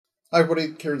Hi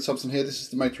everybody, Kieran Subson here. This is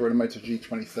the Motorola Moto G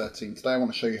 2013. Today I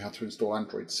want to show you how to install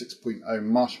Android 6.0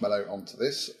 Marshmallow onto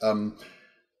this.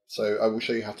 So I will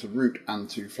show you how to root and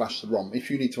to flash the ROM.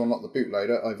 If you need to unlock the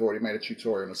bootloader, I've already made a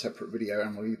tutorial in a separate video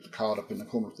and we'll leave the card up in the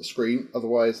corner of the screen.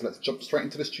 Otherwise, let's jump straight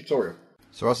into this tutorial.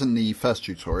 So as in the first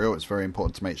tutorial, it's very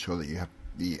important to make sure that you have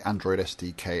the Android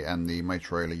SDK and the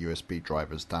Motorola USB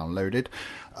drivers downloaded.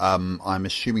 I'm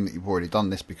assuming that you've already done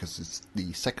this because it's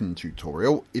the second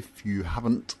tutorial. If you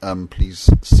haven't, please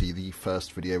see the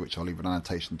first video, which I'll leave an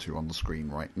annotation to on the screen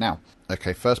right now.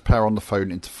 Okay, first power on the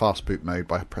phone into fastboot mode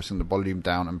by pressing the volume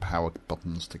down and power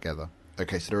buttons together.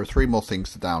 Okay, so there are three more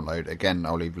things to download. Again,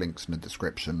 I'll leave links in the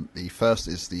description. The first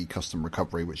is the custom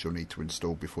recovery, which you'll need to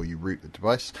install before you root the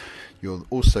device. You'll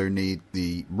also need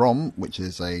the ROM, which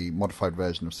is a modified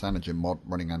version of Cyanogenmod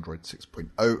running Android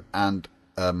 6.0, and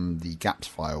the GApps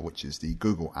file, which is the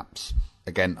Google Apps.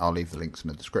 Again, I'll leave the links in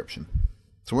the description.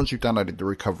 So once you've downloaded the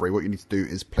recovery, what you need to do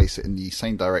is place it in the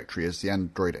same directory as the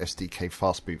Android SDK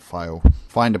fastboot file.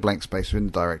 Find a blank space within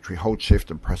the directory, hold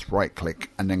shift and press right click,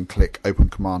 and then click open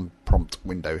command prompt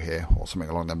window here, or something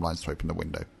along them lines to open the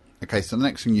window. Okay, so the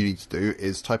next thing you need to do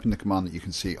is type in the command that you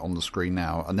can see on the screen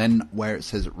now, and then where it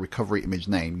says recovery image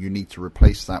name, you need to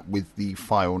replace that with the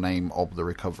file name of the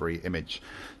recovery image.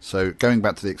 So going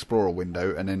back to the Explorer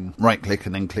window and then right click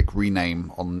and then click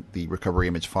rename on the recovery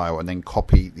image file, and then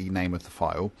copy the name of the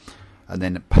file and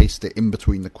then paste it in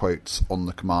between the quotes on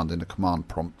the command in the command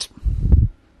prompt.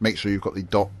 Make sure you've got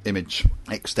the .image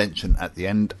extension at the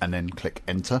end and then click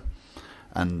enter,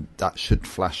 and that should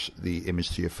flash the image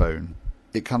to your phone.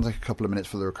 It can take a couple of minutes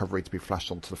for the recovery to be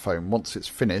flashed onto the phone. Once it's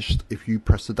finished, if you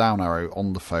press the down arrow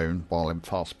on the phone while in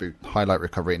fastboot, highlight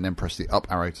recovery and then press the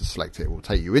up arrow to select it, it will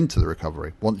take you into the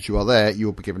recovery. Once you are there, you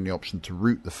will be given the option to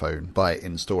root the phone by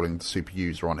installing the super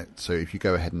user on it. So if you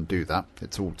go ahead and do that,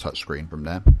 it's all touchscreen from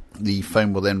there. The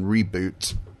phone will then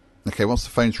reboot. Okay, once the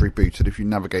phone's rebooted, if you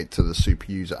navigate to the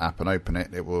super user app and open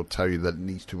it, it will tell you that it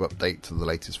needs to update to the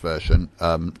latest version.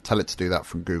 Tell it to do that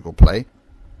from Google Play.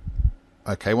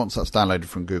 Okay, once that's downloaded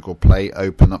from Google Play,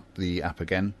 open up the app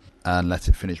again and let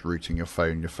it finish rooting your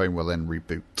phone. Your phone will then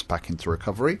reboot back into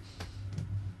recovery.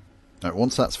 Now,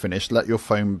 once that's finished, let your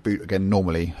phone boot again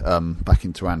normally back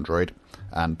into Android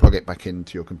and plug it back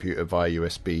into your computer via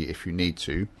USB if you need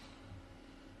to.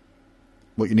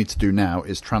 What you need to do now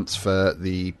is transfer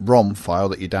the ROM file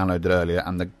that you downloaded earlier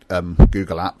and the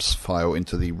Google Apps file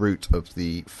into the root of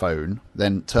the phone.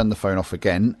 Then turn the phone off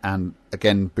again and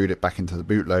again boot it back into the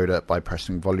bootloader by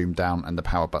pressing volume down and the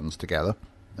power buttons together.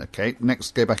 Okay,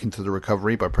 next go back into the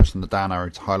recovery by pressing the down arrow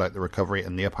to highlight the recovery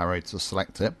and the up arrow to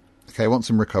select it. Okay, once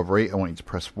in recovery, I want you to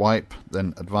press wipe,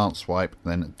 then advanced wipe,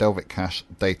 then Delvic cache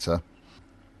data.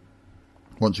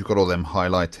 Once you've got all them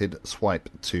highlighted, swipe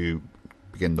to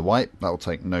begin the wipe. That will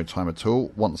take no time at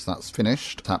all. Once that's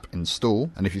finished, tap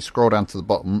install, and if you scroll down to the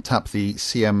bottom, tap the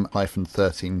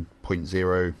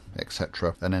CM-13.0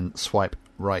 etc. and then swipe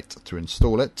right to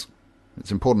install it.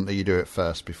 It's important that you do it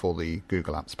first before the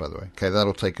Google Apps, by the way. Okay,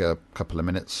 that'll take a couple of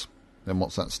minutes. Then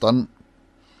once that's done,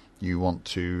 you want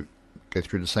to go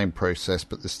through the same process,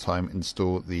 but this time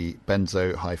install the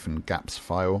benzo-gaps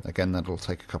file. Again, that'll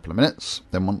take a couple of minutes.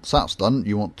 Then once that's done,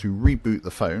 you want to reboot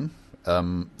the phone.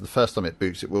 The first time it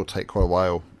boots, it will take quite a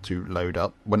while to load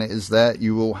up. When it is there,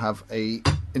 you will have a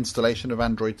installation of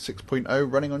Android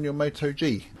 6.0 running on your Moto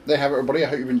G. There you have it, everybody. I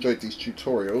hope you've enjoyed these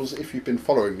tutorials. If you've been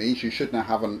following these, you should now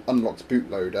have an unlocked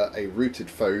bootloader, a rooted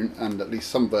phone, and at least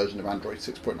some version of Android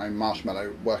 6.0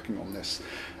 Marshmallow working on this.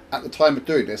 At the time of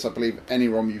doing this, I believe any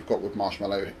ROM you've got with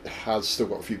Marshmallow has still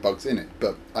got a few bugs in it,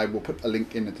 but I will put a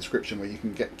link in the description where you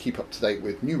can keep up to date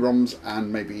with new ROMs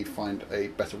and maybe find a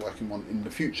better working one in the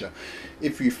future.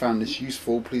 If you found this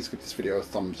useful, please give this video a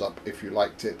thumbs up. If you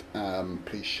liked it,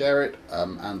 please share it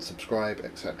and subscribe,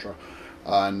 etc.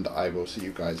 And I will see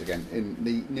you guys again in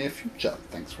the near future.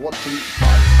 Thanks for watching.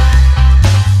 Bye.